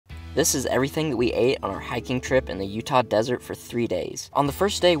This is everything that we ate on our hiking trip in the Utah desert for 3 days. On the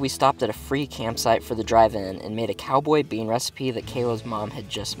first day, we stopped at a free campsite for the drive-in and made a cowboy bean recipe that Kayla's mom had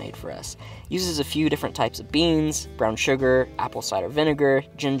just made for us. It uses a few different types of beans, brown sugar, apple cider vinegar,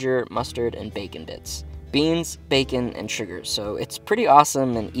 ginger, mustard, and bacon bits. Beans, bacon, and sugar, so it's pretty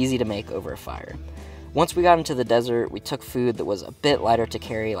awesome and easy to make over a fire. Once we got into the desert, we took food that was a bit lighter to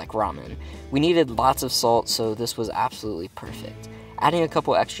carry, like ramen. We needed lots of salt, so this was absolutely perfect. Adding a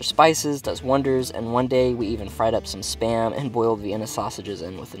couple extra spices does wonders, and one day we even fried up some Spam and boiled Vienna sausages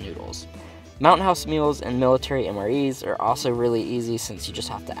in with the noodles. Mountain house meals and military MREs are also really easy since you just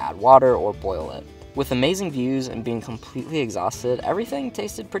have to add water or boil it. With amazing views and being completely exhausted, everything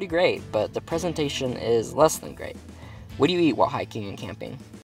tasted pretty great, but the presentation is less than great. What do you eat while hiking and camping?